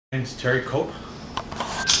My name's Terry Cope,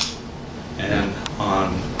 and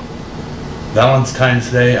on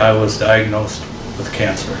Valentine's Day I was diagnosed with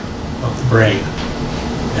cancer of the brain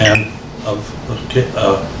and of the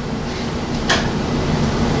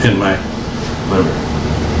in my liver,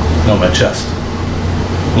 no, my chest,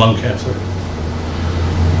 lung cancer.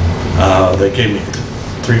 They gave me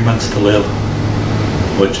 3 months to live,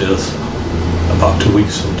 which is about 2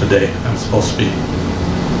 weeks from today. I'm supposed to be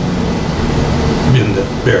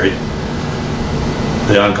buried.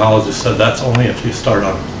 The oncologist said that's only if you start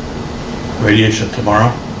on radiation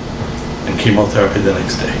tomorrow and chemotherapy the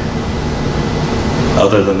next day.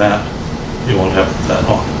 Other than that, you won't have it that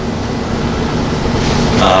long.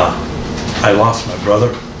 I lost my brother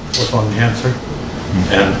with lung cancer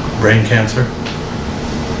and brain cancer,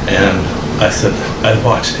 and I said I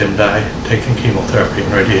watched him die taking chemotherapy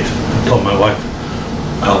and radiation. I told my wife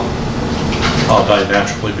I'll die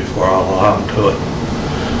naturally before I'll allow him to it.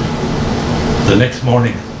 The next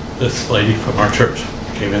morning, this lady from our church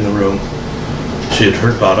came in the room. She had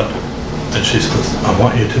heard about it, and she says, I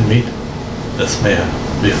want you to meet this man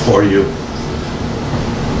before you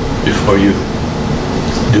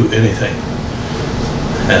do anything.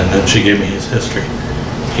 And then she gave me his history.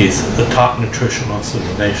 He's the top nutritionist in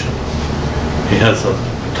the nation. He has a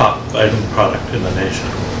top vitamin product in the nation.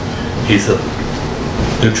 He's a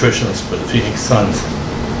nutritionist for the Phoenix Suns.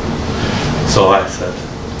 So I said,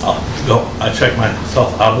 I'll go. I checked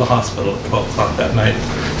myself out of the hospital at 12 o'clock that night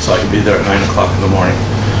so I could be there at 9 o'clock in the morning.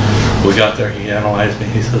 We got there, he analyzed me,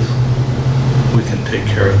 he says, we can take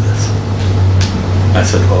care of this. I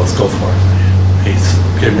said, well, let's go for it. He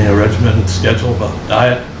gave me a regimented schedule about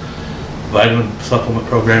diet, vitamin supplement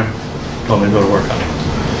program, told me to go to work on it.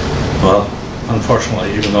 Well,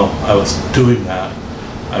 unfortunately, even though I was doing that,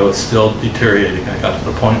 I was still deteriorating. I got to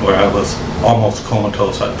the point where I was almost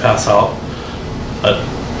comatose. I'd pass out at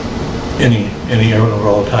any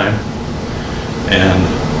interval of time and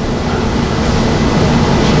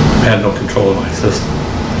had no control of my system.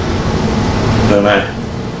 Then I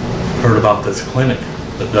heard about this clinic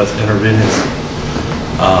that does intravenous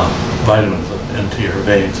vitamins into your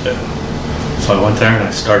veins. So I went there and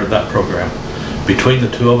I started that program. Between the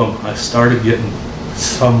two of them, I started getting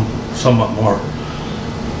somewhat more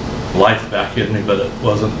life back in me, but it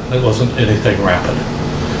wasn't anything rapid.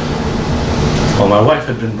 Well, my wife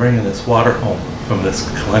had been bringing this water home from this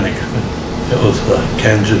clinic. It was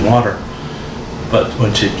Kangen water, but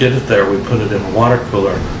when she'd get it there, we put it in a water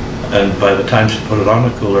cooler, and by the time she put it on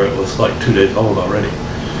the cooler, it was like 2 days old already,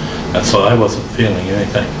 and so I wasn't feeling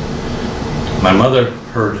anything. My mother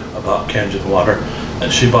heard about Kangen water,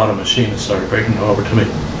 and she bought a machine and started bringing it over to me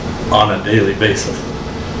on a daily basis,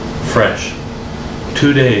 fresh.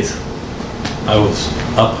 2 days, I was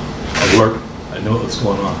up, alert, I knew what was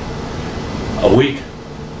going on. A week,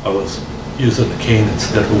 I was using the cane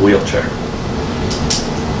instead of a wheelchair.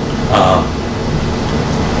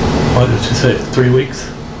 What did you say, 3 weeks?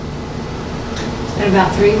 It's been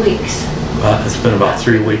about 3 weeks. It's been about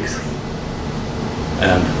 3 weeks.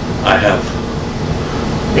 And I have...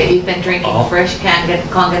 That you've been drinking fresh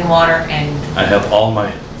Kangen water and... I have all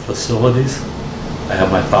my facilities. I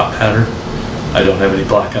have my thought pattern. I don't have any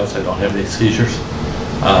blackouts. I don't have any seizures.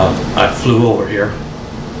 I flew over here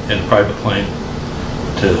in a private plane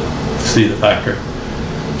to see the factory,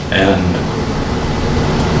 and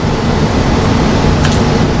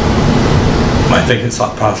my thinking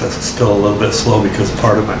thought process is still a little bit slow because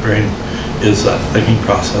part of my brain is that thinking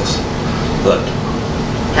process that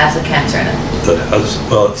has the cancer in it. That has,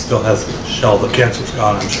 well, it still has the shell. The cancer's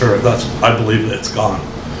gone, I'm sure. I believe that it's gone,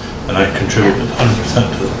 and I contributed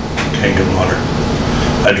 100% to Kangen water.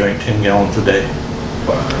 I drank 10 gallons a day.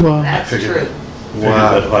 Wow. That's true.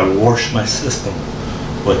 Wow. That if I wash my system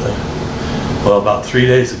with it. Well, about 3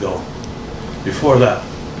 days ago, before that,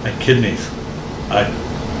 my kidneys, I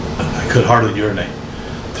could hardly urinate.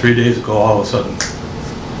 3 days ago, all of a sudden,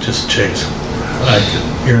 just changed. I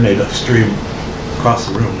can urinate a stream across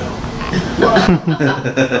the room now.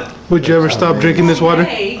 Would you ever stop drinking this water?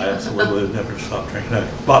 I absolutely would never stop drinking. I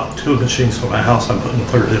bought 2 machines for my house. I'm putting the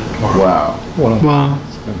 3rd in tomorrow. Wow. Wow.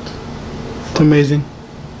 It's amazing.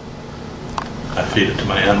 I feed it to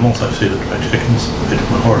my animals. I feed it to my chickens. I feed it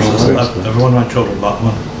to my horses. Every one of my children bought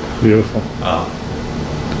one. Beautiful.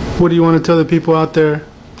 What do you want to tell the people out there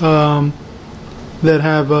that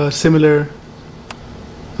have similar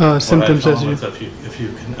symptoms as you? If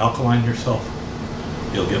you can alkaline yourself,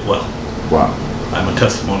 you'll get well. Wow. I'm a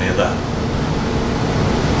testimony of that.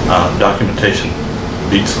 Documentation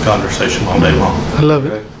beats conversation all day long. I love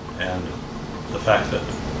it. And the fact that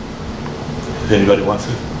if anybody wants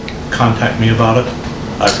to contact me about it,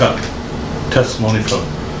 I've got testimony from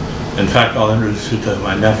In fact, I'll introduce you to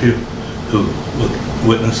my nephew, who would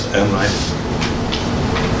witness, and my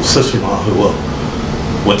sister-in-law, who will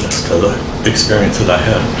witness to the experience that I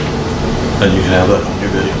had. And you can have that on your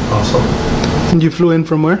video also. And you flew in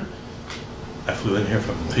from where? I flew in here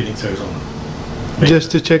from Phoenix, Arizona.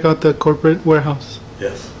 Just to check out the corporate warehouse.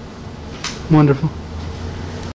 Yes. Wonderful.